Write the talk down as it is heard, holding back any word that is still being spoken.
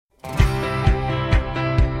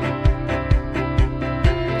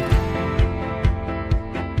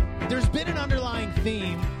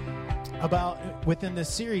about within this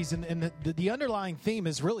series, and the underlying theme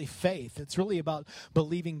is really faith. It's really about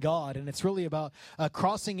believing God, and it's really about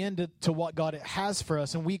crossing into what God has for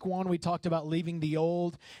us. In week 1, we talked about leaving the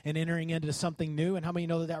old and entering into something new, and how many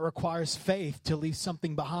know that requires faith to leave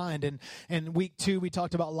something behind? And in week 2, we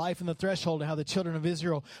talked about life in the threshold and how the children of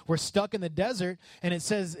Israel were stuck in the desert, and it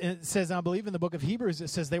says, I believe in the book of Hebrews, it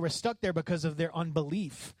says they were stuck there because of their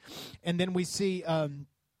unbelief. And then we see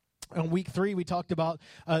in week 3, we talked about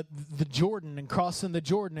the Jordan and crossing the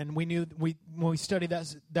Jordan, and we knew when we studied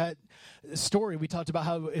that story, we talked about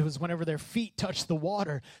how it was whenever their feet touched the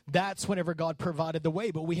water, that's whenever God provided the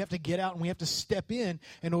way. But we have to get out and we have to step in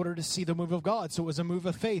order to see the move of God. So it was a move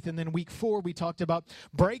of faith. And then week 4, we talked about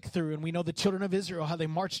breakthrough, and we know the children of Israel, how they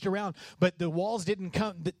marched around, but the walls didn't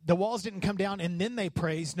come down and then they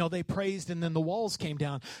praised. No, they praised and then the walls came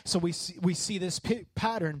down. So we see this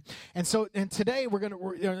pattern. And today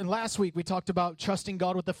and last week we talked about trusting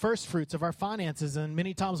God with the first fruits of our finances, and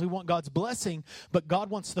many times we want God's blessing, but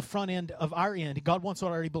God wants the front end of our end. God wants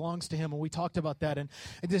what already belongs to Him, and we talked about that. And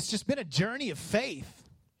it's just been a journey of faith.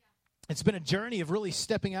 It's been a journey of really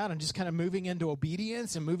stepping out and just kind of moving into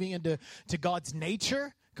obedience and moving into God's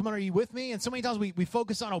nature. Come on, are you with me? And so many times we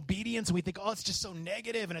focus on obedience and we think, oh, it's just so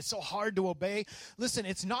negative and it's so hard to obey. Listen,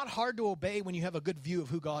 it's not hard to obey when you have a good view of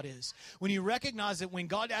who God is. When you recognize that when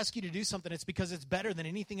God asks you to do something, it's because it's better than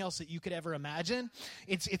anything else that you could ever imagine.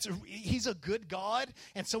 He's a good God.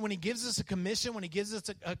 And so when He gives us a commission, when He gives us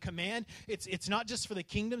a command, it's not just for the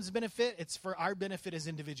kingdom's benefit, it's for our benefit as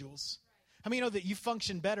individuals. How many know that you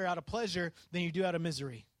function better out of pleasure than you do out of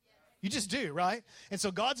misery? You just do, right? And so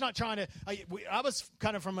God's not trying to, I was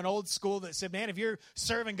kind of from an old school that said, man, if you're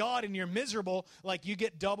serving God and you're miserable, like you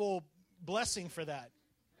get double blessing for that.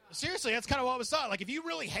 Seriously, that's kind of what was thought. Like if you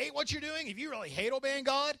really hate what you're doing, if you really hate obeying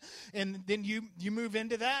God, and then you move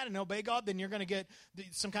into that and obey God, then you're going to get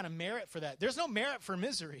some kind of merit for that. There's no merit for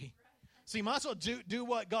misery. So you might as well do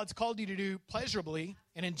what God's called you to do pleasurably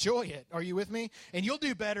and enjoy it. Are you with me? And you'll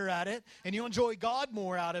do better at it, and you'll enjoy God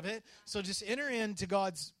more out of it. So just enter into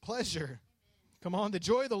God's pleasure. Come on, the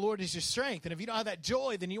joy of the Lord is your strength. And if you don't have that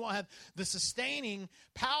joy, then you won't have the sustaining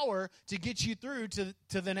power to get you through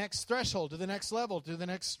to the next threshold, to the next level, to the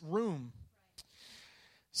next room.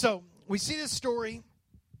 So we see this story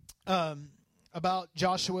about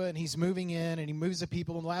Joshua, and he's moving in, and he moves the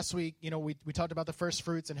people. And last week, we talked about the first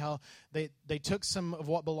fruits and how they took some of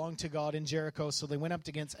what belonged to God in Jericho, so they went up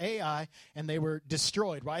against Ai, and they were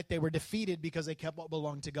destroyed, right? They were defeated because they kept what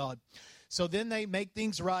belonged to God. So then they make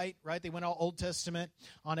things right? They went all Old Testament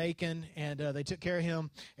on Achan, and they took care of him,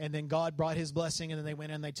 and then God brought His blessing, and then they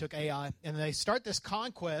went in and they took Ai. And they start this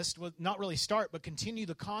conquest, well, not really start, but continue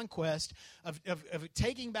the conquest of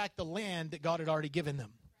taking back the land that God had already given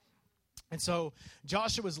them. And so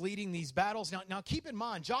Joshua was leading these battles. Now keep in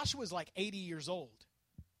mind, Joshua was like 80 years old.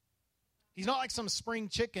 He's not like some spring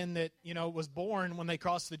chicken that, was born when they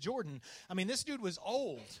crossed the Jordan. I mean, this dude was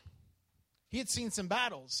old. He had seen some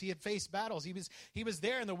battles. He had faced battles. He was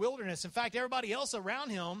there in the wilderness. In fact, everybody else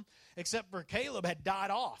around him, except for Caleb, had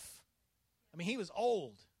died off. I mean, he was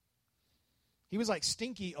old. He was like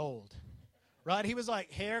stinky old, right? He was like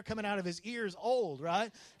hair coming out of his ears old,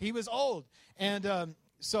 right? He was old. And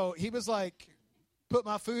so he was like, put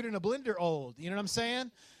my food in a blender old. You know what I'm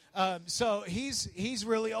saying? So he's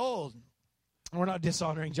really old. We're not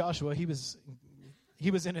dishonoring Joshua. He was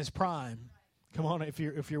in his prime. Come on, if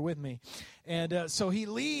you're with me. And so he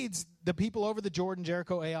leads the people over the Jordan.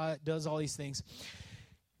 Jericho, Ai, does all these things.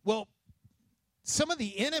 Well, some of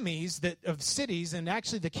the enemies of cities, and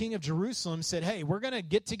actually the king of Jerusalem said, hey, we're going to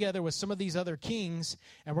get together with some of these other kings,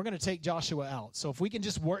 and we're going to take Joshua out. So if we can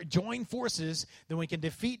just join forces, then we can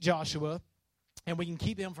defeat Joshua, and we can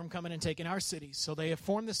keep him from coming and taking our cities. So they have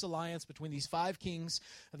formed this alliance between these 5 kings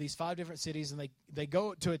of these 5 different cities, and they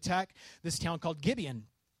go to attack this town called Gibeon.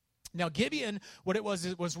 Now, Gibeon, what it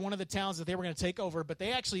was one of the towns that they were going to take over, but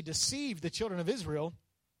they actually deceived the children of Israel,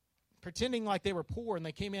 pretending like they were poor, and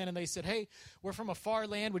they came in and they said, hey, we're from a far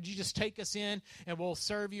land. Would you just take us in and we'll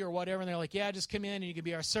serve you or whatever? And they're like, yeah, just come in and you can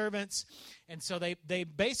be our servants. And so they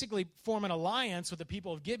basically form an alliance with the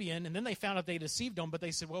people of Gibeon, and then they found out they deceived them, but they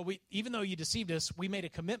said, well, even though you deceived us, we made a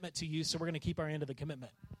commitment to you, so we're going to keep our end of the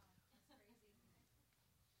commitment.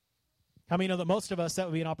 How many know that most of us, that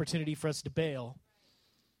would be an opportunity for us to bail?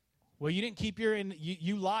 Well, you didn't keep your end,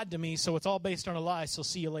 you lied to me, so it's all based on a lie, so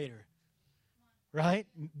see you later. Right?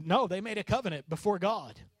 No, they made a covenant before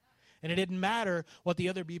God. And it didn't matter what the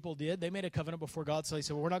other people did. They made a covenant before God, so they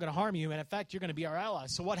said, well, we're not going to harm you, and in fact, you're going to be our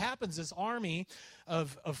allies. So what happens, this army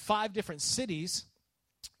of 5 different cities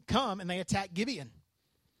come, and they attack Gibeon.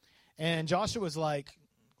 And Joshua was like,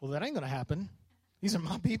 well, that ain't going to happen. These are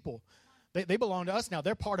my people. They belong to us now.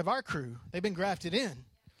 They're part of our crew. They've been grafted in.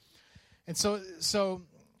 And so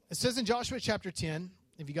it says in Joshua chapter 10,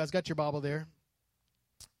 if you guys got your Bible there.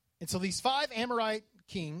 And so these 5 Amorite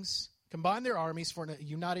kings combined their armies for a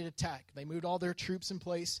united attack. They moved all their troops in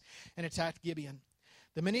place and attacked Gibeon.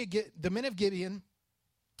 The men of Gibeon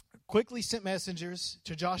quickly sent messengers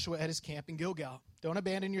to Joshua at his camp in Gilgal. Don't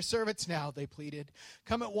abandon your servants now, they pleaded.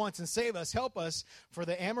 Come at once and save us, help us, for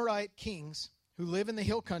the Amorite kings who live in the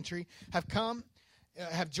hill country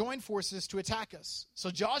have joined forces to attack us.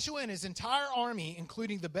 So Joshua and his entire army,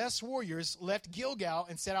 including the best warriors, left Gilgal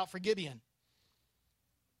and set out for Gibeon.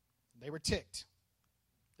 They were ticked.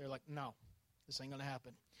 They're like, no, this ain't going to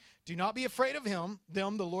happen. Do not be afraid of them,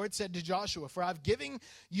 the Lord said to Joshua, for I've given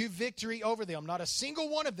you victory over them. Not a single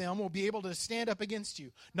one of them will be able to stand up against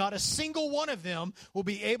you. Not a single one of them will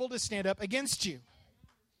be able to stand up against you.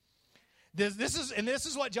 This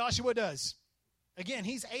is what Joshua does. Again,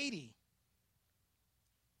 he's 80.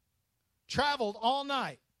 Traveled all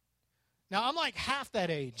night. Now, I'm like half that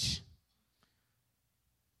age.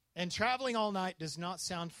 And traveling all night does not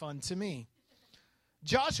sound fun to me.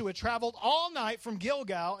 Joshua traveled all night from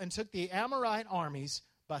Gilgal and took the Amorite armies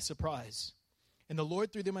by surprise. And the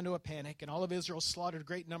Lord threw them into a panic, and all of Israel slaughtered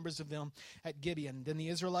great numbers of them at Gibeon. Then the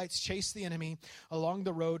Israelites chased the enemy along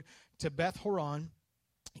the road to Beth Horon,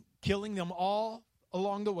 killing them all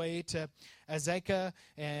along the way to Azekah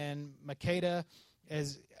and Makkedah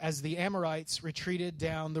as the Amorites retreated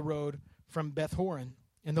down the road from Beth Horon.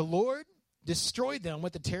 And the Lord destroyed them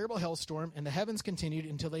with a terrible hailstorm, and the heavens continued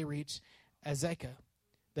until they reached Azekah.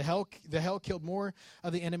 The hail killed more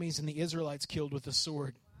of the enemies than the Israelites killed with the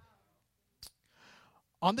sword.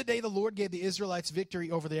 On the day the Lord gave the Israelites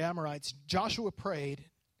victory over the Amorites, Joshua prayed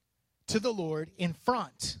to the Lord in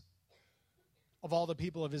front of all the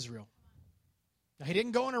people of Israel. Now, he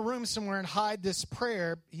didn't go in a room somewhere and hide this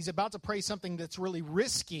prayer. He's about to pray something that's really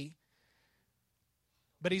risky.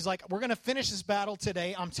 But he's like, we're going to finish this battle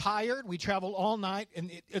today. I'm tired. We traveled all night, and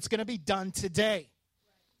it's going to be done today.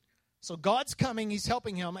 So God's coming. He's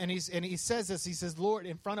helping him, and he says this. He says, Lord,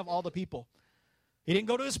 in front of all the people. He didn't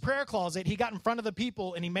go to his prayer closet. He got in front of the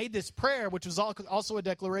people, and he made this prayer, which was also a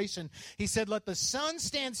declaration. He said, let the sun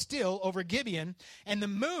stand still over Gibeon and the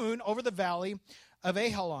moon over the valley of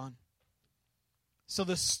Ajalon. So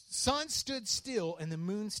the sun stood still, and the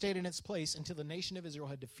moon stayed in its place until the nation of Israel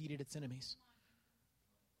had defeated its enemies.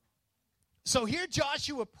 So here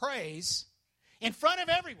Joshua prays in front of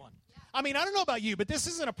everyone. I mean, I don't know about you, but this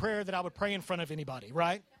isn't a prayer that I would pray in front of anybody,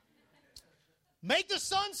 right? Make the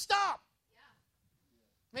sun stop.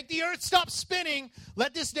 Make the earth stop spinning.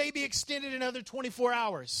 Let this day be extended another 24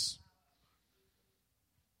 hours.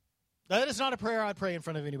 That is not a prayer I'd pray in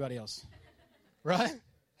front of anybody else, right?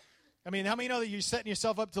 I mean, how many know that you're setting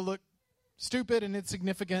yourself up to look stupid and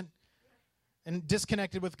insignificant and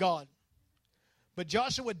disconnected with God? But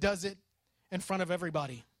Joshua does it in front of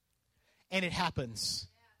everybody, and it happens.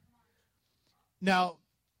 Now,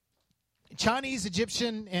 Chinese,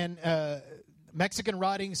 Egyptian, and Mexican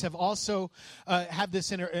writings have also have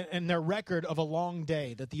this in their record of a long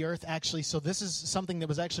day, that the earth actually, so this is something that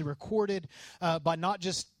was actually recorded by not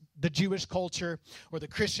just the Jewish culture or the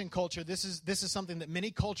Christian culture. This is something that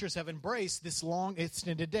many cultures have embraced, this long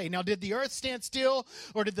extended day. Now, did the earth stand still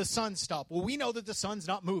or did the sun stop? Well, we know that the sun's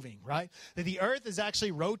not moving, right? That the earth is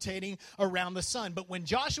actually rotating around the sun. But when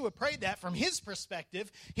Joshua prayed that, from his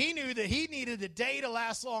perspective, he knew that he needed the day to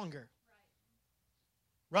last longer.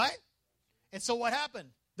 Right? And so what happened?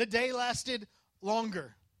 The day lasted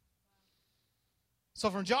longer.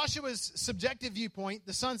 So from Joshua's subjective viewpoint,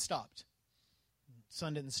 the sun stopped. The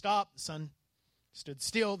sun didn't stop. The sun stood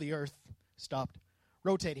still. The earth stopped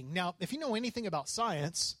rotating. Now, if you know anything about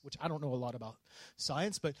science, which I don't know a lot about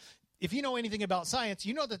science, but if you know anything about science,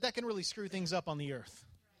 you know that can really screw things up on the earth.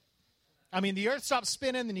 I mean, the earth stops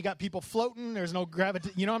spinning, then you got people floating. There's no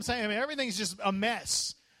gravity. You know what I'm saying? I mean, everything's just a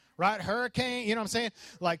mess, right? Hurricane, you know what I'm saying?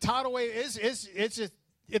 Like tidal wave,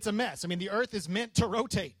 it's a mess. I mean, the earth is meant to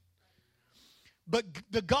rotate. But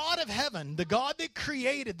the God of heaven, the God that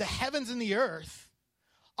created the heavens and the earth,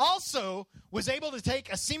 also was able to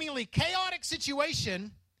take a seemingly chaotic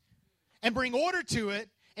situation and bring order to it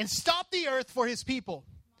and stop the earth for his people.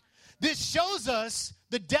 This shows us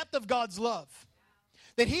the depth of God's love.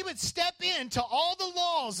 That he would step into all the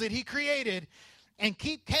laws that he created and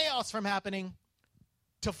keep chaos from happening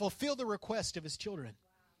to fulfill the request of his children.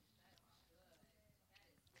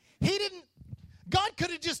 God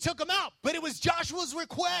could have just took them out, but it was Joshua's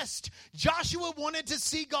request. Joshua wanted to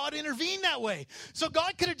see God intervene that way. So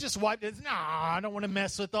God could have just wiped it. I don't want to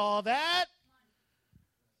mess with all that.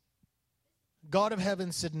 God of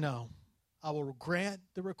heaven said, no, I will grant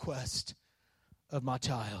the request of my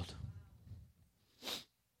child.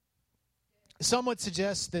 Some would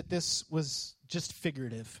suggest that this was just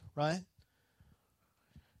figurative, right?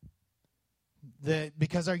 That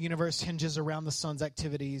because our universe hinges around the sun's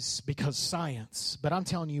activities, because science, but I'm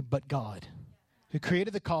telling you, but God, who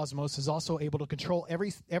created the cosmos, is also able to control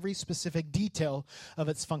every specific detail of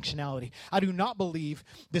its functionality. I do not believe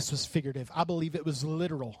this was figurative. I believe it was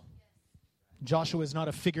literal. Joshua is not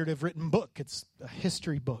a figurative written book. It's a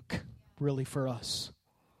history book, really, for us.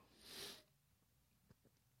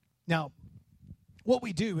 Now, what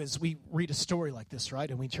we do is we read a story like this, right?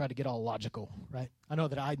 And we try to get all logical, right? I know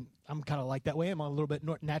that I'm kind of like that way. I'm a little bit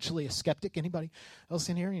naturally a skeptic. Anybody else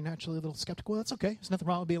in here, you're naturally a little skeptical? That's okay. There's nothing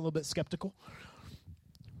wrong with being a little bit skeptical.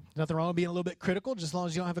 Nothing wrong with being a little bit critical, just as long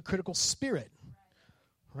as you don't have a critical spirit,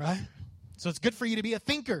 right? So it's good for you to be a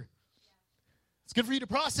thinker. It's good for you to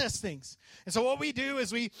process things. And so what we do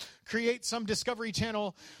is we create some Discovery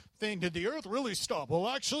Channel thing. Did the earth really stop? Well,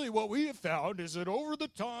 actually, what we have found is that over the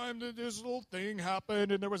time that this little thing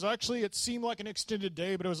happened, and there was actually, it seemed like an extended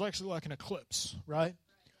day, but it was actually like an eclipse, right?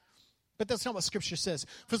 But that's not what Scripture says.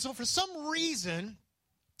 So for some reason,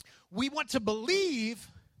 we want to believe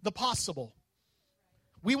the possible.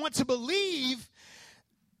 We want to believe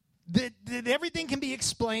that everything can be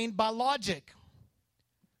explained by logic.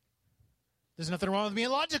 There's nothing wrong with being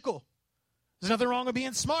logical. There's nothing wrong with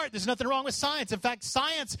being smart. There's nothing wrong with science. In fact,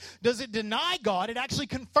 science doesn't deny God. It actually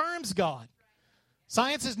confirms God.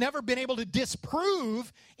 Science has never been able to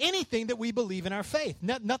disprove anything that we believe in our faith.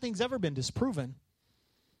 Nothing's ever been disproven.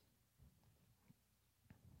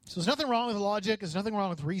 So there's nothing wrong with logic. There's nothing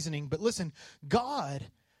wrong with reasoning. But listen, God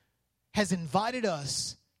has invited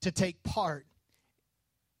us to take part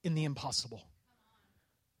in the impossible.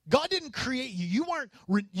 God didn't create you.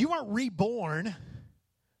 You weren't reborn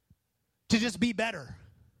to just be better,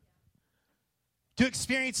 to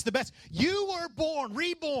experience the best. You were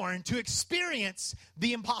reborn to experience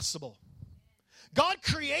the impossible. God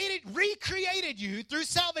recreated you through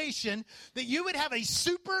salvation that you would have a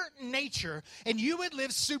super nature and you would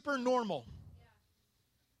live super normal.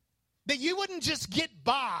 That you wouldn't just get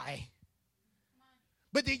by,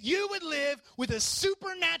 but that you would live with a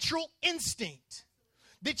supernatural instinct.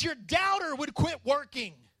 That your doubter would quit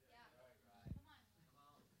working.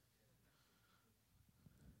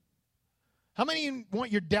 How many of you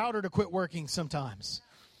want your doubter to quit working sometimes?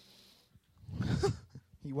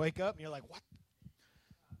 You wake up and you're like, what?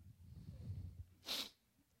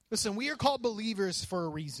 Listen, we are called believers for a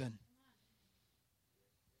reason.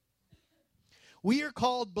 We are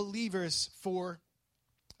called believers for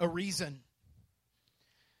a reason.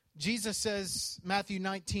 Jesus says, Matthew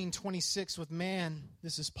 19:26, with man,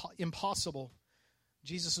 this is impossible.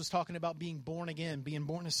 Jesus was talking about being born again, being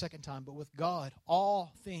born a second time. But with God,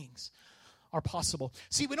 all things are possible.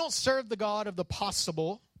 See, we don't serve the God of the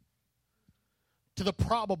possible, to the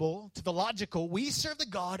probable, to the logical. We serve the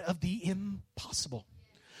God of the impossible.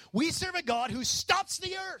 We serve a God who stops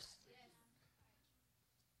the earth.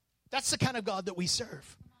 That's the kind of God that we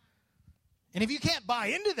serve. And if you can't buy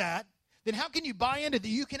into that, then how can you buy into that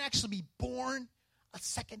you can actually be born a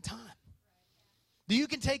second time? That you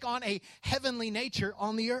can take on a heavenly nature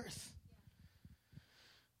on the earth.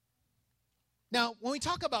 Now, when we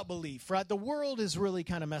talk about belief, right, the world has really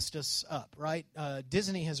kind of messed us up, right?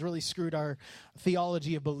 Disney has really screwed our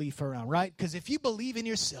theology of belief around, right? Because if you believe in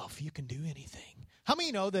yourself, you can do anything. How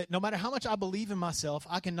many know that no matter how much I believe in myself,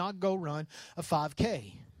 I cannot go run a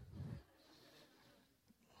 5K?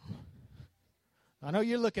 I know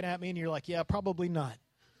you're looking at me and you're like, yeah, probably not.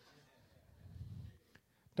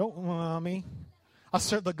 Don't want me. I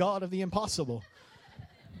serve the God of the impossible.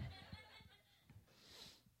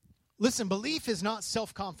 Listen, belief is not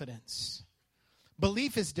self-confidence.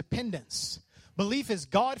 Belief is dependence. Belief is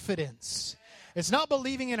Godfidence. It's not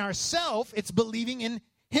believing in ourselves, it's believing in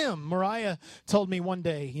Him. Mariah told me one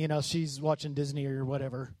day, she's watching Disney or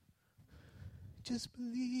whatever. Just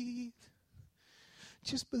believe.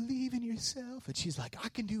 Just believe in yourself. And she's like, I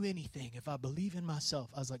can do anything if I believe in myself.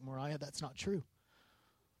 I was like, Mariah, that's not true.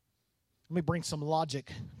 Let me bring some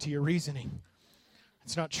logic to your reasoning.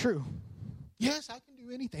 It's not true. Yes, I can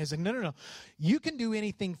do anything. I was like, no. You can do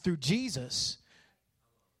anything through Jesus.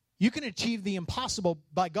 You can achieve the impossible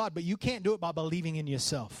by God, but you can't do it by believing in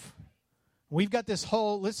yourself. We've got this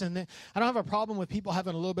listen, I don't have a problem with people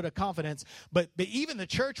having a little bit of confidence, but even the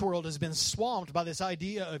church world has been swamped by this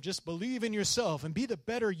idea of just believe in yourself and be the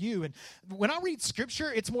better you. And when I read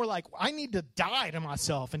Scripture, it's more like I need to die to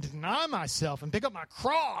myself and deny myself and pick up my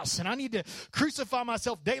cross, and I need to crucify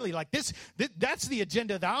myself daily. Like that's the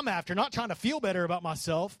agenda that I'm after, not trying to feel better about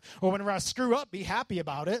myself, or whenever I screw up, be happy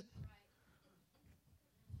about it.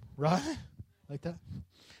 Right? Like that?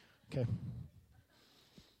 Okay.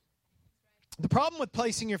 The problem with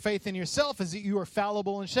placing your faith in yourself is that you are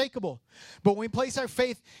fallible and shakeable. But when we place our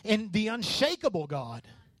faith in the unshakable God,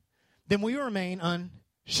 then we remain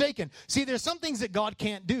unshaken. See, there's some things that God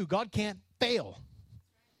can't do. God can't fail.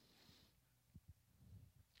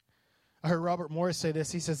 I heard Robert Morris say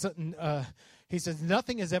this. He says,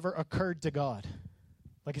 nothing has ever occurred to God.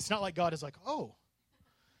 Like, it's not like God is like, oh,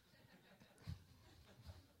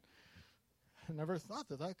 I never thought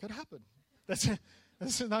that could happen.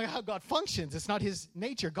 That's not how God functions. It's not his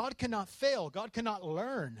nature. God cannot fail. God cannot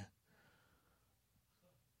learn.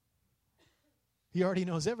 He already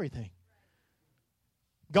knows everything.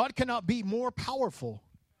 God cannot be more powerful.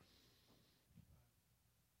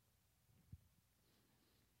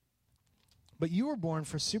 But you were born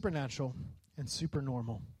for supernatural and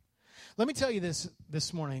supernormal. Let me tell you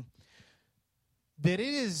this morning, that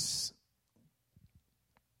it is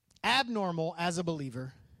abnormal as a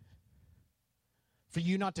believer for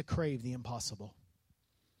you not to crave the impossible.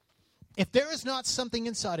 If there is not something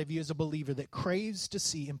inside of you as a believer that craves to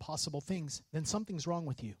see impossible things, then something's wrong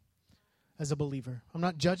with you as a believer. I'm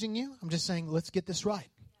not judging you. I'm just saying, let's get this right.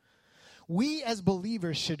 We as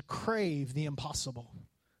believers should crave the impossible.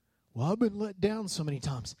 Well, I've been let down so many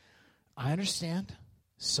times. I understand.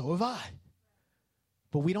 So have I.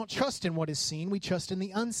 But we don't trust in what is seen. We trust in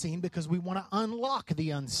the unseen because we want to unlock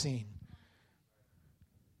the unseen.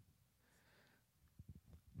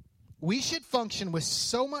 We should function with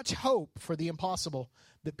so much hope for the impossible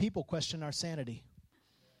that people question our sanity.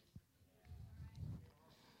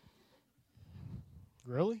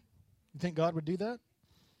 Really? You think God would do that?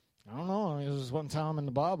 I don't know. There was one time in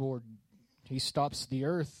the Bible where he stops the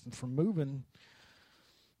earth from moving.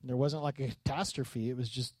 There wasn't like a catastrophe. It was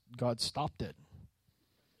just God stopped it.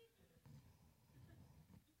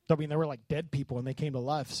 I mean, there were like dead people and they came to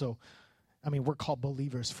life. So, I mean, we're called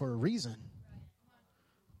believers for a reason.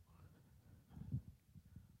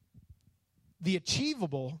 The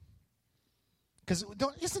achievable, because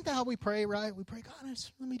isn't that how we pray, right? We pray, God,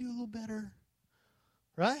 just let me do a little better,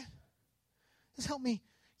 right? Just help me,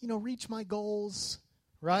 reach my goals,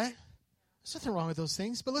 right? There's nothing wrong with those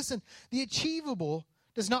things. But listen, the achievable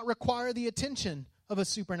does not require the attention of a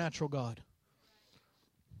supernatural God.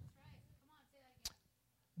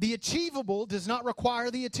 The achievable does not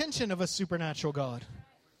require the attention of a supernatural God.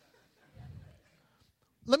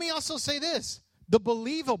 Let me also say this. The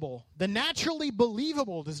believable, the naturally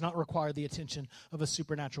believable does not require the attention of a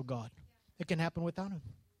supernatural God. It can happen without him.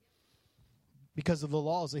 Because of the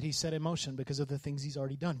laws that he set in motion, because of the things he's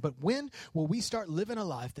already done. But when will we start living a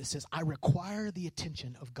life that says, I require the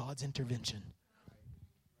attention of God's intervention?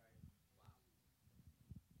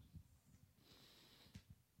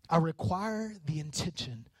 I require the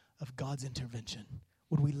attention of God's intervention.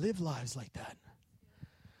 Would we live lives like that?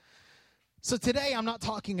 So today I'm not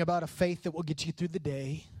talking about a faith that will get you through the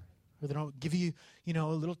day, or that'll give you, a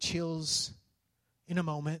little chills in a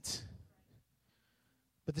moment.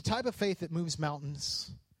 But the type of faith that moves mountains,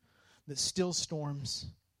 that stills storms,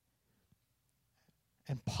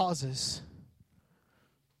 and pauses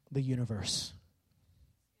the universe.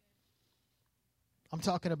 I'm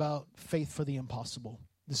talking about faith for the impossible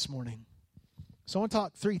this morning. So I want to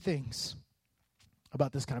talk three things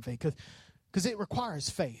about this kind of faith, because it requires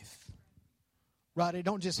faith. Right? It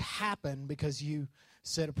don't just happen because you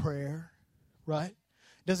said a prayer, right?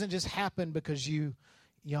 It doesn't just happen because you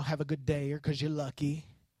have a good day or because you're lucky.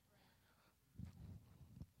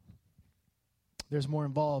 There's more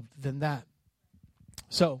involved than that.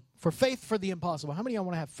 So, for faith for the impossible. How many of y'all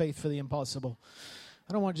want to have faith for the impossible?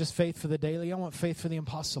 I don't want just faith for the daily. I want faith for the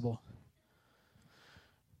impossible.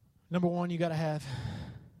 Number one, you got to have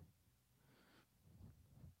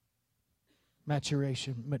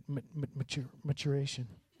maturation.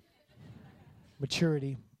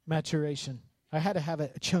 I had to have a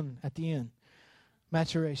chun at the end.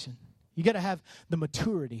 Maturation. You got to have the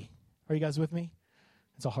maturity. Are you guys with me?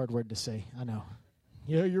 It's a hard word to say, I know.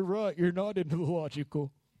 Yeah, you're right. You're not into the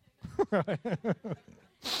logical. Right.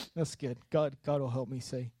 That's good. God will help me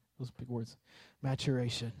say those big words.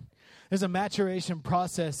 Maturation. There's a maturation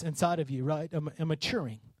process inside of you, right? A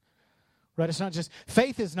maturing. Right? It's not just,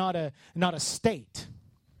 faith is not a state.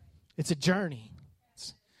 It's a journey.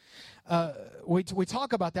 We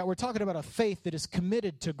talk about that. We're talking about a faith that is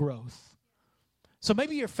committed to growth. So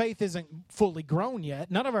maybe your faith isn't fully grown yet.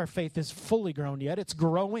 None of our faith is fully grown yet. It's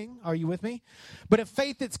growing. Are you with me? But a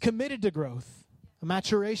faith that's committed to growth. A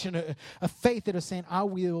maturation, a faith that is saying, I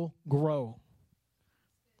will grow.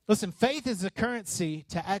 Listen, faith is the currency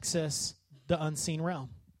to access the unseen realm.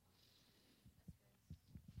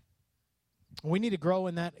 We need to grow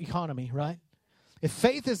in that economy, right? If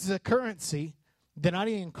faith is the currency, then I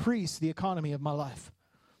need to increase the economy of my life.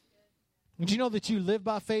 Did you know that you live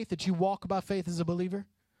by faith, that you walk by faith as a believer?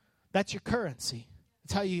 That's your currency.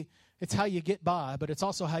 It's how you get by, but it's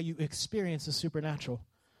also how you experience the supernatural.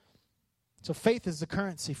 So faith is the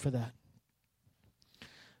currency for that.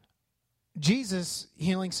 Jesus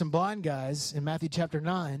healing some blind guys in Matthew chapter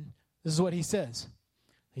 9, this is what he says.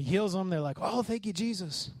 He heals them. They're like, oh, thank you,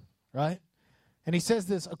 Jesus. Right? And he says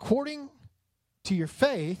this, according to your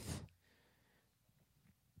faith,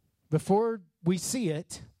 before we see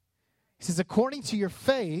it, he says, according to your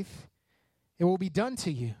faith, it will be done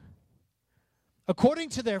to you. According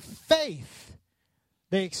to their faith,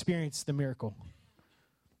 they experienced the miracle.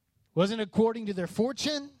 Wasn't according to their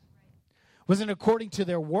fortune. Wasn't according to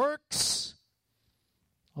their works.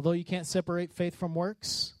 Although you can't separate faith from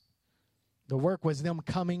works. The work was them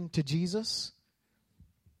coming to Jesus.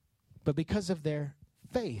 But because of their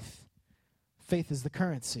faith, faith is the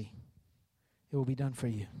currency. It will be done for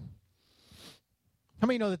you. How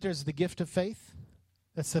many know that there's the gift of faith?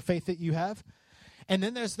 That's the faith that you have. And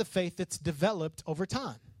then there's the faith that's developed over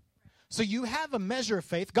time. So you have a measure of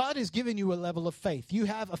faith. God has given you a level of faith. You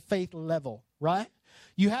have a faith level, right?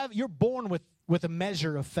 You're born with a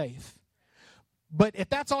measure of faith. But if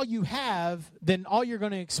that's all you have, then all you're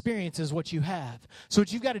going to experience is what you have. So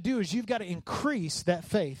what you've got to do is you've got to increase that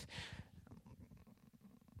faith.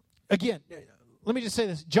 Again, let me just say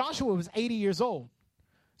this. Joshua was 80 years old.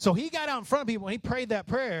 So he got out in front of people and he prayed that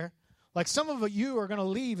prayer. Like some of you are going to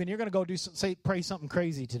leave and you're going to go pray something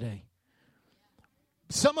crazy today.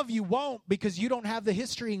 Some of you won't because you don't have the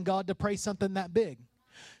history in God to pray something that big.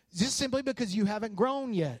 Just simply because you haven't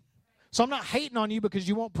grown yet. So I'm not hating on you because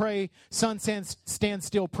you won't pray sun, stand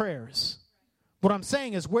still prayers. What I'm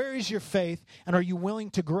saying is, where is your faith and are you willing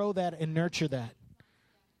to grow that and nurture that?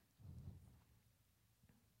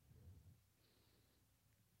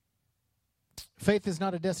 Faith is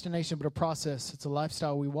not a destination, but a process. It's a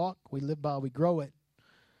lifestyle we walk, we live by, we grow it.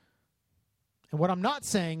 And what I'm not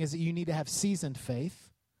saying is that you need to have seasoned faith.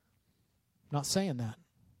 I'm not saying that.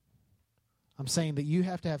 I'm saying that you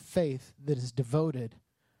have to have faith that is devoted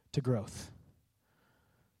to growth.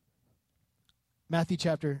 Matthew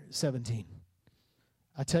chapter 17.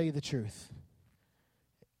 I tell you the truth.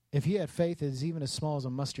 If you had faith that is even as small as a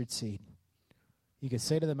mustard seed, you could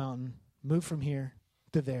say to the mountain, move from here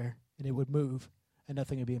to there, and it would move, and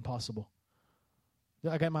nothing would be impossible.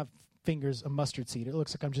 I got my fingers a mustard seed. It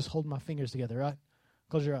looks like I'm just holding my fingers together, right?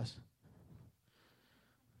 Close your eyes.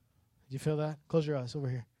 Did you feel that? Close your eyes over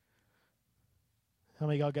here. How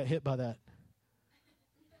many of y'all got hit by that?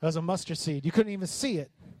 That was a mustard seed. You couldn't even see it.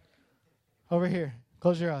 Over here.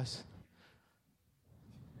 Close your eyes.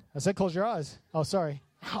 I said close your eyes. Oh, sorry.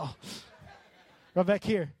 Oh. Right back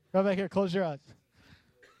here. Right back here. Close your eyes.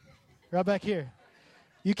 Right back here.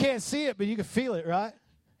 You can't see it, but you can feel it, right?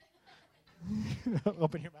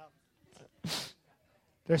 Open your mouth.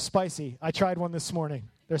 They're spicy. I tried one this morning.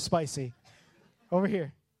 They're spicy. Over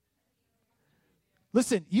here.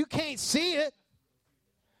 Listen, you can't see it.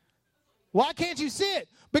 Why can't you see it?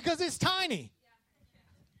 Because it's tiny.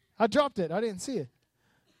 I dropped it. I didn't see it.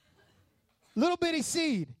 Little bitty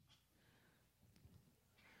seed.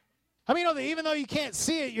 I mean, even though you can't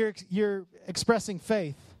see it, you're expressing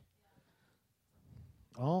faith.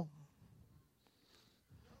 Oh.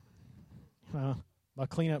 My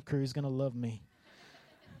cleanup crew is going to love me.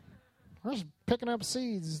 I was picking up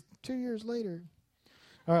seeds 2 years later.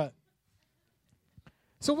 All right.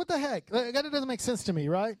 So what the heck? That doesn't make sense to me,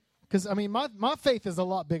 right? Because, I mean, my faith is a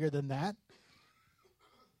lot bigger than that.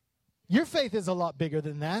 Your faith is a lot bigger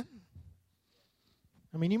than that.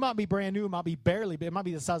 I mean, you might be brand new, it might be barely, but it might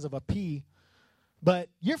be the size of a pea. But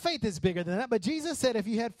your faith is bigger than that. But Jesus said if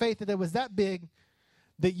you had faith that it was that big,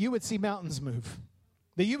 that you would see mountains move.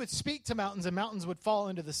 That you would speak to mountains and mountains would fall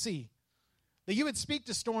into the sea. That you would speak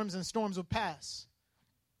to storms and storms would pass.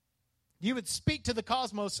 You would speak to the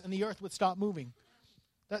cosmos and the earth would stop moving.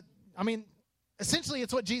 Essentially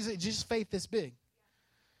it's what Jesus' faith is big.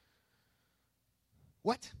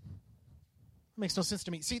 What? That makes no sense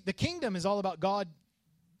to me. See, the kingdom is all about God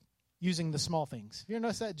using the small things. You ever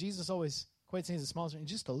notice that? Jesus always equates things as small things.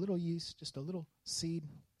 Just a little yeast, just a little seed.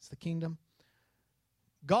 It's the kingdom.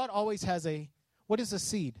 God always has what is a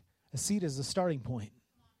seed? A seed is the starting point.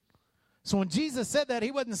 So when Jesus said that,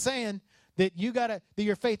 he wasn't saying that that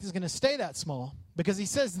your faith is going to stay that small, because he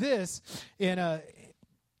says this in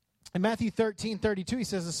Matthew 13:32. He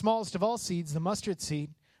says the smallest of all seeds, the mustard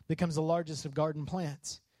seed, becomes the largest of garden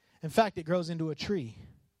plants. In fact, it grows into a tree.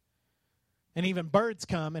 And even birds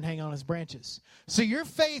come and hang on its branches. So your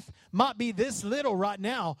faith might be this little right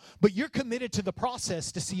now, but you're committed to the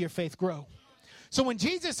process to see your faith grow. So when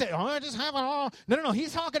Jesus said, I just have it all. No.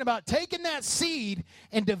 He's talking about taking that seed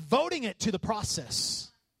and devoting it to the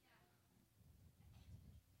process.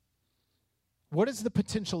 What is the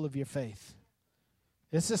potential of your faith?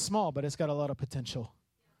 This is small, but it's got a lot of potential.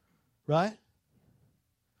 Right?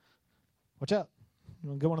 Watch out. You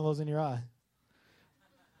want to get one of those in your eye.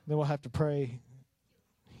 Then we'll have to pray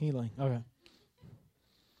healing. Okay.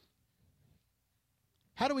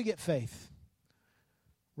 How do we get faith?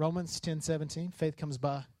 Romans 10:17. Faith comes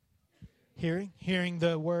by hearing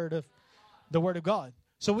the word of God.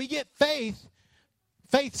 So we get faith.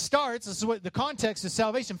 Faith starts. This is what the context of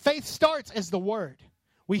salvation. Faith starts as the word.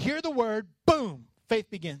 We hear the word, boom, faith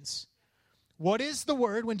begins. What is the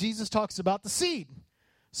word when Jesus talks about the seed?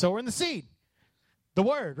 So we're in the seed. The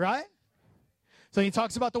word, right? So he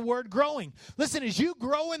talks about the word growing. Listen, as you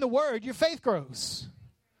grow in the word, your faith grows.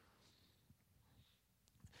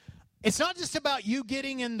 It's not just about you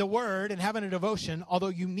getting in the word and having a devotion, although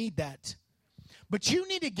you need that. But you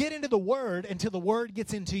need to get into the word until the word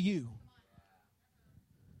gets into you.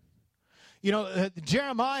 You know,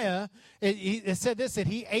 Jeremiah, it said this, that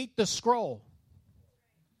he ate the scroll.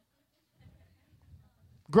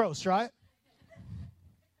 Gross, right?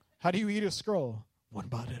 How do you eat a scroll? One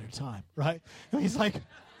bite at a time, right? And he's like,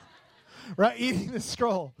 right, eating the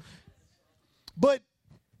scroll. But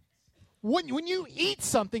when you eat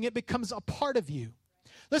something, it becomes a part of you.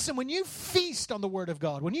 Listen, when you feast on the Word of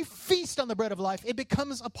God, when you feast on the bread of life, it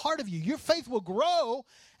becomes a part of you. Your faith will grow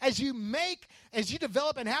as you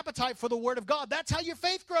develop an appetite for the Word of God. That's how your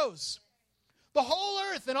faith grows. The whole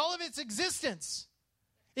earth and all of its existence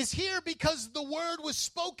is here because the Word was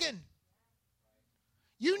spoken.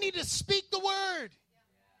 You need to speak the Word.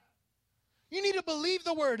 You need to believe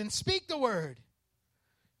the Word and speak the Word.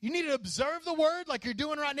 You need to observe the Word like you're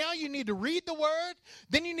doing right now. You need to read the Word.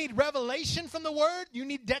 Then you need revelation from the Word. You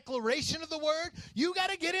need declaration of the Word. You got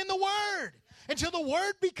to get in the Word until the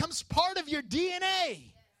Word becomes part of your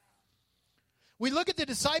DNA. We look at the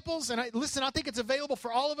disciples, and I think it's available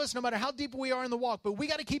for all of us no matter how deep we are in the walk. But we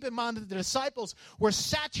got to keep in mind that the disciples were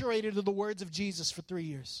saturated with the words of Jesus for 3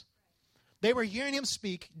 years. They were hearing him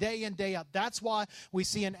speak day in, day out. That's why we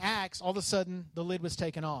see in Acts, all of a sudden, the lid was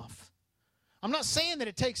taken off. I'm not saying that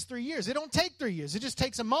it takes 3 years. It don't take 3 years. It just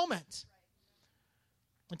takes a moment.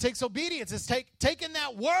 It takes obedience. It's taking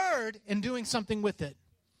that word and doing something with it.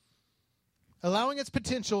 Allowing its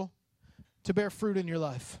potential to bear fruit in your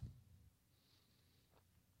life.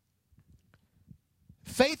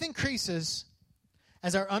 Faith increases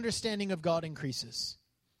as our understanding of God increases.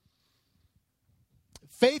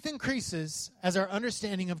 Faith increases as our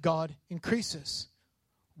understanding of God increases.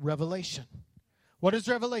 Revelation. What is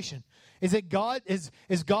revelation? Is God,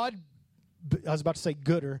 I was about to say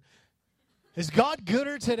gooder. Is God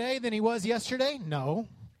gooder today than he was yesterday? No.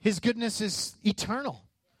 His goodness is eternal.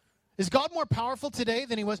 Is God more powerful today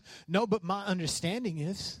than he was? No, but my understanding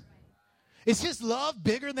is. Is his love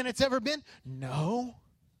bigger than it's ever been? No.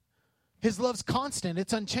 His love's constant.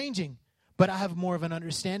 It's unchanging. But I have more of an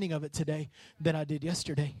understanding of it today than I did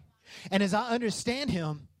yesterday. And as I understand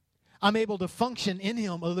him, I'm able to function in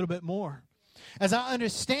him a little bit more. As I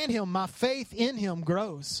understand him, my faith in him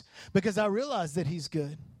grows because I realize that he's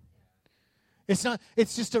good.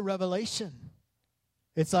 It's just a revelation.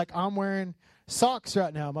 It's like I'm wearing socks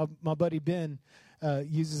right now. My buddy Ben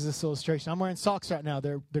uses this illustration. I'm wearing socks right now.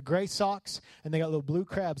 They're gray socks, and they got little blue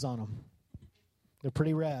crabs on them. They're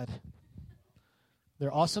pretty rad.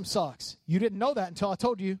 They're awesome socks. You didn't know that until I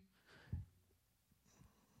told you.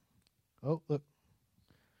 Oh, look.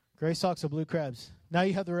 Gray socks with blue crabs. Now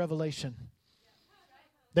you have the revelation.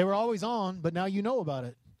 They were always on, but now you know about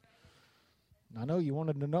it. I know you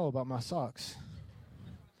wanted to know about my socks.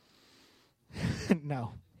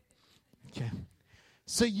 No. Okay.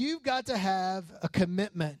 So you've got to have a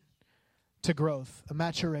commitment to growth, a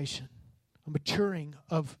maturation, a maturing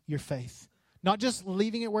of your faith. Not just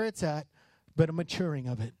leaving it where it's at, but a maturing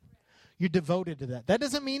of it. You're devoted to that. That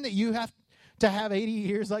doesn't mean that you have to have 80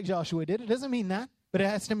 years like Joshua did. It doesn't mean that. But it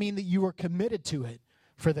has to mean that you are committed to it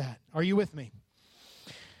for that. Are you with me?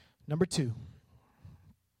 Number 2.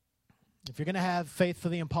 If you're going to have faith for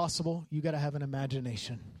the impossible, you got to have an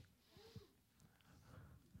imagination.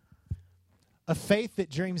 A faith that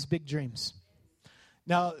dreams big dreams.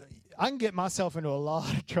 Now, I can get myself into a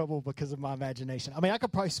lot of trouble because of my imagination. I mean, I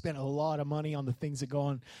could probably spend a lot of money on the things that go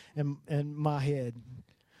on in my head.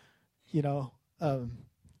 You know,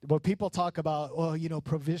 When people talk about, well,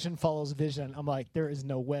 provision follows vision, I'm like, there is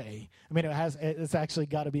no way. I mean, it's actually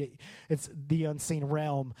got to be, it's the unseen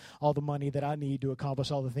realm, all the money that I need to accomplish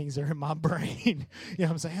all the things that are in my brain.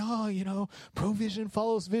 I'm saying, provision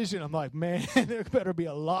follows vision. I'm like, man, there better be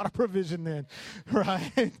a lot of provision then,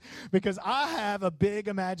 right? Because I have a big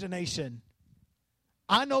imagination.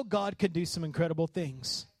 I know God could do some incredible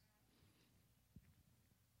things.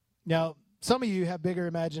 Now, some of you have bigger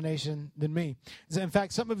imagination than me. In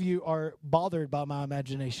fact, some of you are bothered by my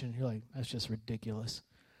imagination. You're like, that's just ridiculous.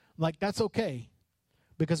 I'm like, that's okay.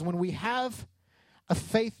 Because when we have a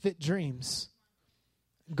faith that dreams,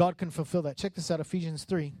 God can fulfill that. Check this out, Ephesians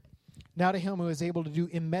 3. Now to him who is able to do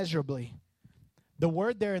immeasurably. The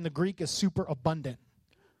word there in the Greek is super abundant.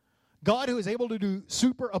 God who is able to do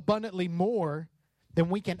super abundantly more than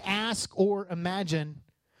we can ask or imagine,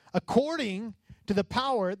 according to the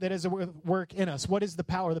power that is at work in us. What is the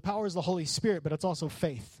power? The power is the Holy Spirit, but it's also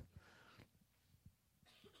faith.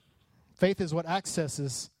 Faith is what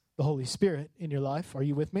accesses the Holy Spirit in your life. Are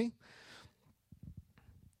you with me?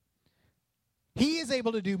 He is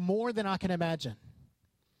able to do more than I can imagine.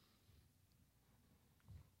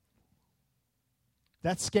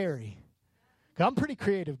 That's scary. 'Cause I'm a pretty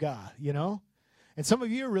creative guy, And some of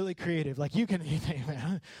you are really creative. Like you think,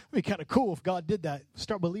 man, it'd be kind of cool if God did that.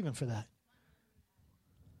 Start believing for that.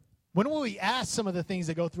 When will we ask some of the things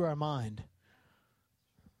that go through our mind?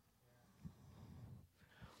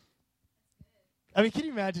 I mean, can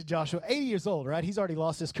you imagine Joshua, 80 years old, right? He's already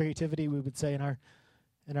lost his creativity, we would say, in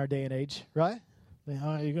our day and age, right?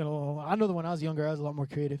 I know that when I was younger, I was a lot more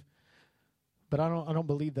creative. But I don't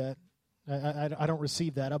believe that. I don't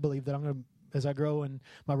receive that. I believe that as I grow in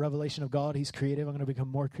my revelation of God, He's creative. I'm going to become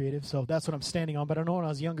more creative. So that's what I'm standing on. But I know when I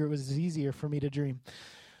was younger, it was easier for me to dream.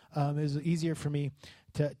 It was easier for me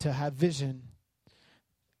to have vision.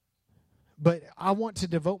 But I want to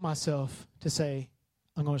devote myself to say,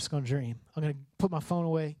 I'm just going to dream. I'm going to put my phone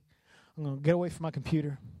away. I'm going to get away from my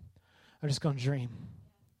computer. I'm just going to dream.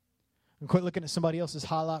 I'm quit looking at somebody else's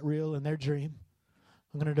highlight reel and their dream.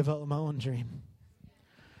 I'm going to develop my own dream.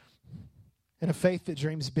 And a faith that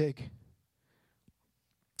dreams big.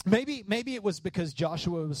 Maybe it was because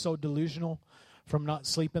Joshua was so delusional from not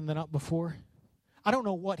sleeping the night before. I don't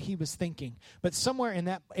know what he was thinking, but somewhere in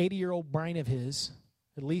that 80-year-old brain of his,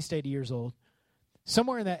 at least 80 years old,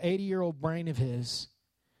 somewhere in that 80-year-old brain of his,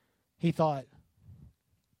 he thought,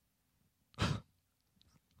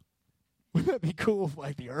 wouldn't that be cool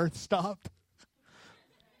if the earth stopped?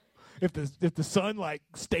 If the sun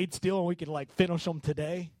stayed still and we could finish them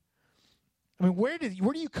today? I mean, where do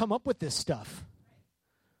you come up with this stuff?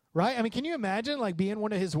 Right? I mean, can you imagine being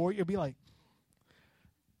one of his warriors? You'd be like,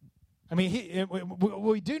 I mean, what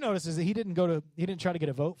we do notice is that he didn't try to get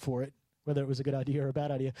a vote for it, whether it was a good idea or a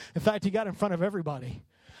bad idea. In fact, he got in front of everybody.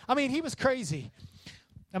 I mean, he was crazy.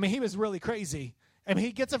 I mean, he was really crazy. And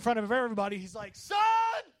he gets in front of everybody. He's like, son,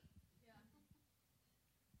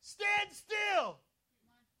 stand still.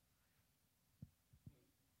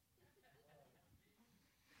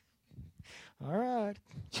 All right.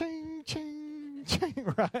 Ching, ching,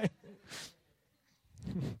 ching, right?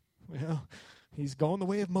 Well, he's going the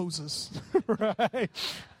way of Moses, right?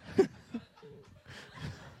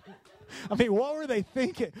 I mean, what were they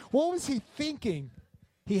thinking? What was he thinking?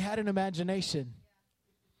 He had an imagination.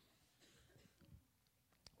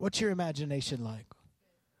 What's your imagination like?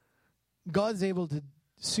 God's able to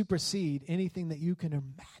supersede anything that you can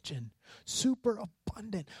imagine. Super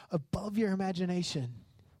abundant, above your imagination.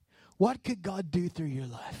 What could God do through your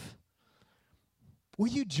life? Will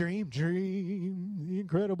you dream the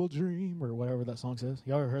incredible dream, or whatever that song says?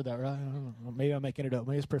 Y'all ever heard that, right? I don't know. Maybe I'm making it up.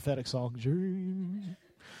 Maybe it's a prophetic song. Dream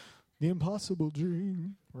the impossible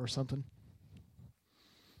dream, or something.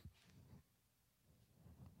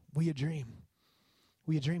 Will you dream?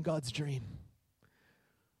 Will you dream God's dream?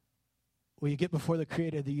 Will you get before the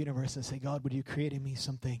creator of the universe and say, God, would you create in me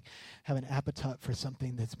something, have an appetite for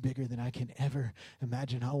something that's bigger than I can ever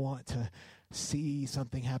imagine? I want to see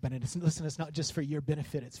something happen. And listen, it's not just for your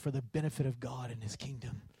benefit. It's for the benefit of God and His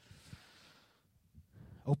kingdom.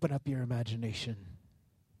 Open up your imagination.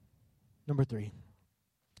 Number 3.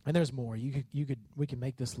 And there's more. We can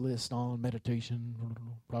make this list on meditation,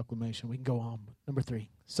 proclamation. We can go on. Number 3,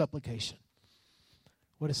 supplication.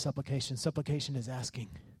 What is supplication? Supplication is asking.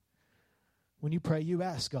 When you pray, you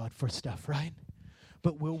ask God for stuff, right?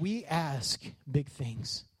 But will we ask big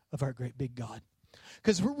things of our great big God?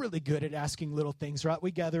 Because we're really good at asking little things, right?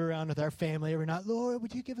 We gather around with our family every night. Lord,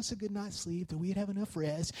 would you give us a good night's sleep that we'd have enough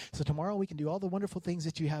rest so tomorrow we can do all the wonderful things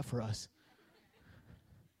that you have for us.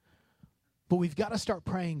 But we've got to start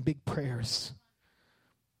praying big prayers.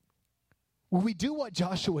 Will we do what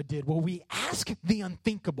Joshua did? Will we ask the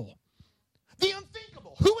unthinkable? The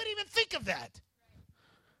unthinkable. Who would even think of that?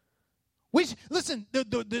 Listen,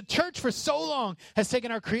 the church for so long has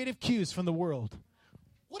taken our creative cues from the world.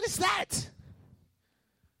 What is that?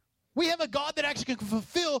 We have a God that actually can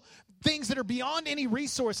fulfill things that are beyond any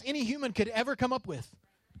resource any human could ever come up with.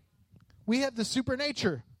 We have the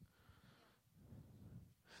supernature.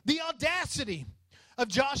 The audacity of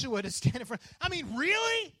Joshua to stand in front. I mean,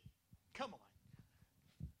 really? Come on.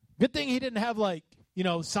 Good thing he didn't have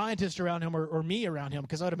scientists around him or me around him,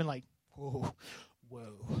 because I would have been like, whoa.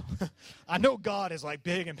 I know God is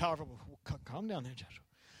big and powerful. Calm down there, Joshua.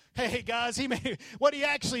 Hey, guys, what he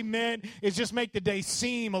actually meant is just make the day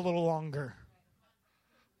seem a little longer.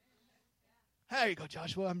 There you go,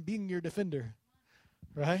 Joshua. I'm being your defender.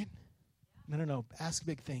 Right? No. Ask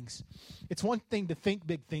big things. It's one thing to think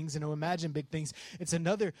big things and to imagine big things. It's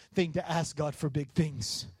another thing to ask God for big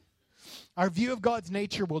things. Our view of God's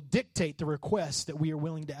nature will dictate the requests that we are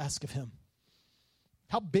willing to ask of him.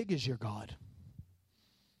 How big is your God?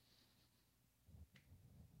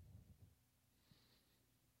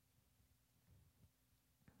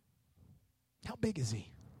 How big is he?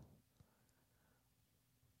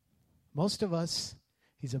 Most of us,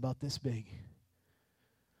 he's about this big.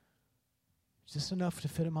 Just enough to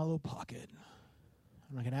fit in my little pocket.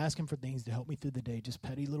 I'm not going to ask him for things to help me through the day. Just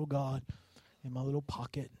petty little God in my little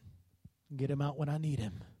pocket. Get him out when I need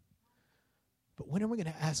him. But when are we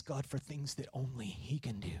going to ask God for things that only he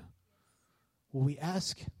can do? Will we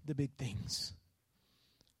ask the big things?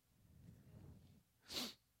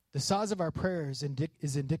 The size of our prayers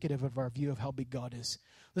is indicative of our view of how big God is.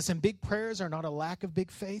 Listen, big prayers are not a lack of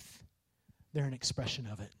big faith. They're an expression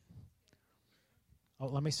of it. Oh,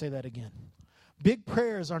 let me say that again. Big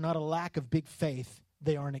prayers are not a lack of big faith.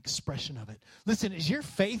 They are an expression of it. Listen, as your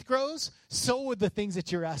faith grows, so would the things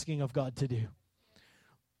that you're asking of God to do.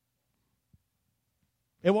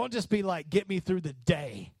 It won't just be get me through the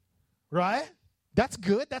day, right? That's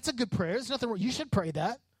good. That's a good prayer. There's nothing wrong. You should pray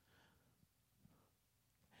that.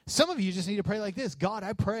 Some of you just need to pray like this. God,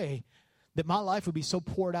 I pray that my life would be so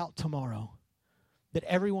poured out tomorrow that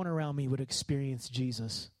everyone around me would experience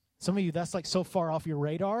Jesus. Some of you, that's so far off your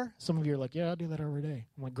radar. Some of you are like, yeah, I do that every day.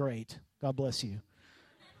 I'm like, great. God bless you.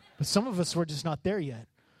 But some of us, we're just not there yet,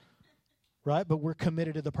 right? But we're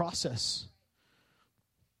committed to the process.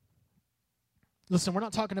 Listen, we're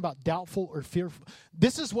not talking about doubtful or fearful.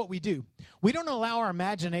 This is what we do. We don't allow our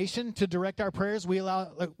imagination to direct our prayers. We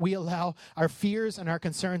allow our fears and our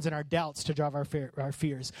concerns and our doubts to drive our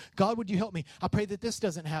fears. God, would you help me? I pray that this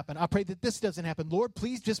doesn't happen. I pray that this doesn't happen. Lord,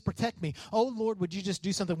 please just protect me. Oh, Lord, would you just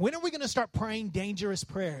do something? When are we going to start praying dangerous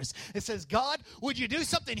prayers? It says, God, would you do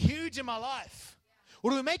something huge in my life?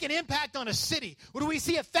 Would we make an impact on a city? Would we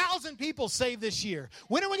see 1,000 people saved this year?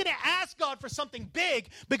 When are we going to ask God for something big?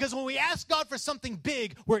 Because when we ask God for something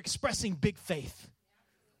big, we're expressing big faith.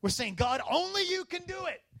 We're saying, God, only you can do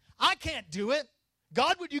it. I can't do it.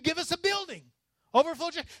 God, would you give us a building? Overflow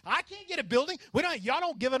Church, I can't get a building. Y'all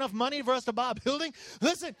don't give enough money for us to buy a building.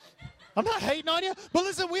 Listen, I'm not hating on you, but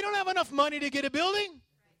listen, we don't have enough money to get a building.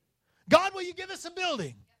 God, will you give us a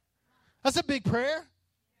building? That's a big prayer.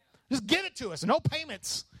 Just give it to us. No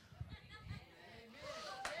payments.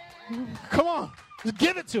 Come on. Just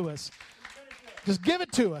give it to us. Just give it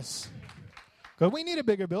to us. Because we need a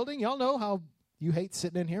bigger building. Y'all know how you hate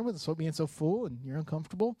sitting in here with it being so full and you're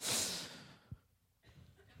uncomfortable.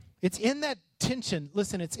 It's in that tension.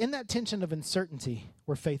 Listen, it's in that tension of uncertainty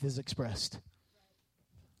where faith is expressed.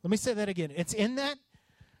 Let me say that again. It's in that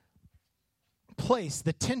place,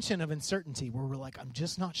 the tension of uncertainty, where we're like, I'm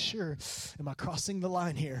just not sure. Am I crossing the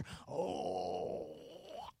line here? Oh,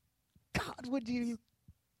 God, would you?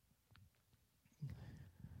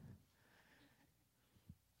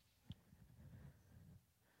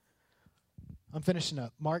 I'm finishing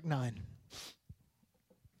up. Mark 9.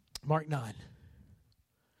 Mark 9.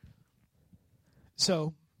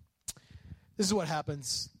 So, this is what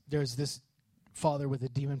happens. There's this father with a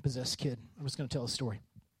demon-possessed kid. I'm just going to tell a story.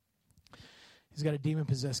 He's got a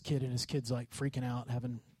demon-possessed kid, and his kid's freaking out,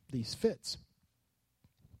 having these fits.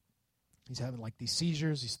 He's having these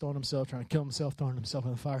seizures. He's throwing himself, trying to kill himself, throwing himself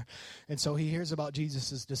in the fire. And so he hears about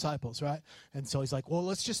Jesus' disciples, right? And so he's like, well,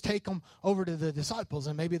 let's just take them over to the disciples,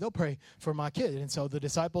 and maybe they'll pray for my kid. And so the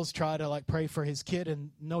disciples try to pray for his kid,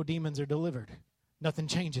 and no demons are delivered. Nothing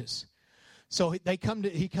changes. So he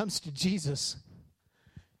comes to Jesus.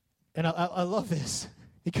 And I love this.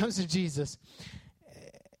 He comes to Jesus.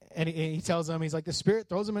 And he tells them, he's like, the Spirit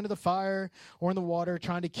throws him into the fire or in the water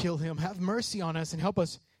trying to kill him. Have mercy on us and help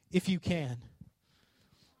us if you can.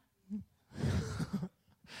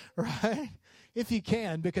 Right? If you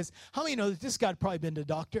can, because how many know that this guy had probably been to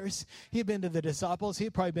doctors? He had been to the disciples. He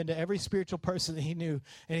had probably been to every spiritual person that he knew.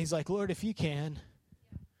 And he's like, Lord, if you can.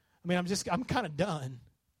 I mean, I'm kind of done.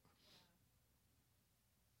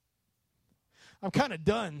 I'm kind of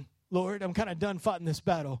done, Lord. I'm kind of done fighting this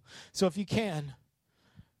battle. So if you can.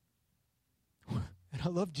 And I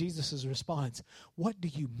love Jesus' response. What do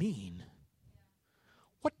you mean?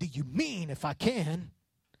 What do you mean if I can?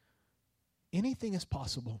 Anything is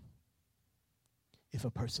possible if a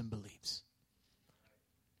person believes.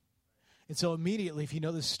 And so immediately, if you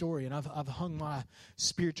know this story, and I've hung my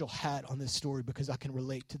spiritual hat on this story because I can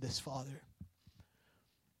relate to this father.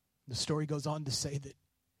 The story goes on to say that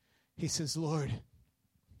he says, Lord,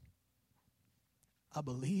 I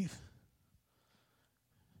believe,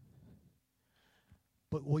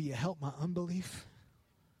 but will you help my unbelief?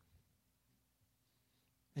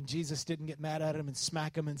 And Jesus didn't get mad at him and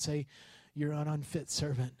smack him and say, you're an unfit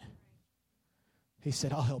servant. He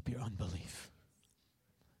said, I'll help your unbelief.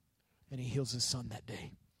 And he heals his son that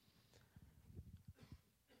day.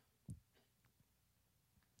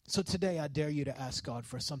 So today I dare you to ask God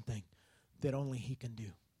for something that only he can do.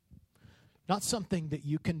 Not something that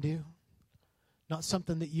you can do. Not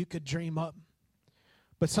something that you could dream up.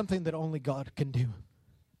 But something that only God can do.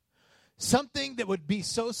 Something that would be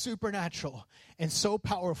so supernatural and so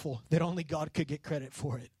powerful that only God could get credit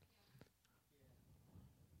for it.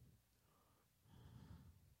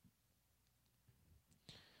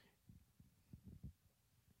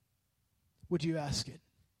 Would you ask it?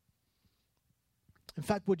 In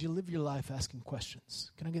fact, would you live your life asking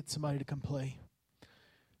questions? Can I get somebody to come play?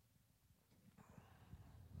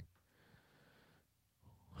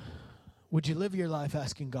 Would you live your life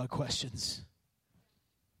asking God questions?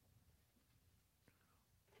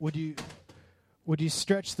 Would you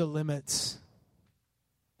stretch the limits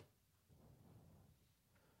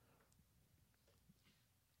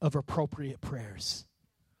of appropriate prayers?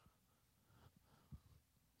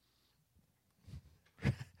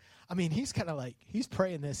 I mean, he's kind of like, he's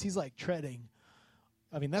praying this. He's like treading.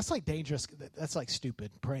 I mean, that's like dangerous. That's like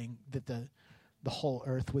stupid, praying that the whole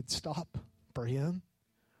earth would stop for him.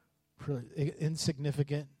 For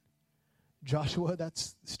insignificant Joshua,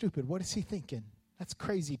 that's stupid. What is he thinking? That's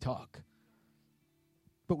crazy talk.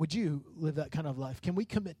 But would you live that kind of life? Can we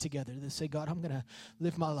commit together to say, God, I'm going to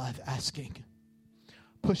live my life asking,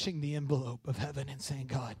 pushing the envelope of heaven and saying,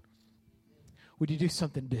 God, would you do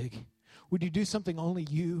something big? Would you do something only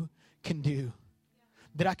you can do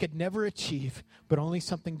that I could never achieve, but only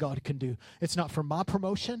something God can do? It's not for my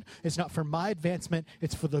promotion. It's not for my advancement.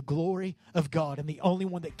 It's for the glory of God. And the only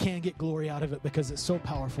one that can get glory out of it because it's so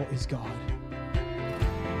powerful is God.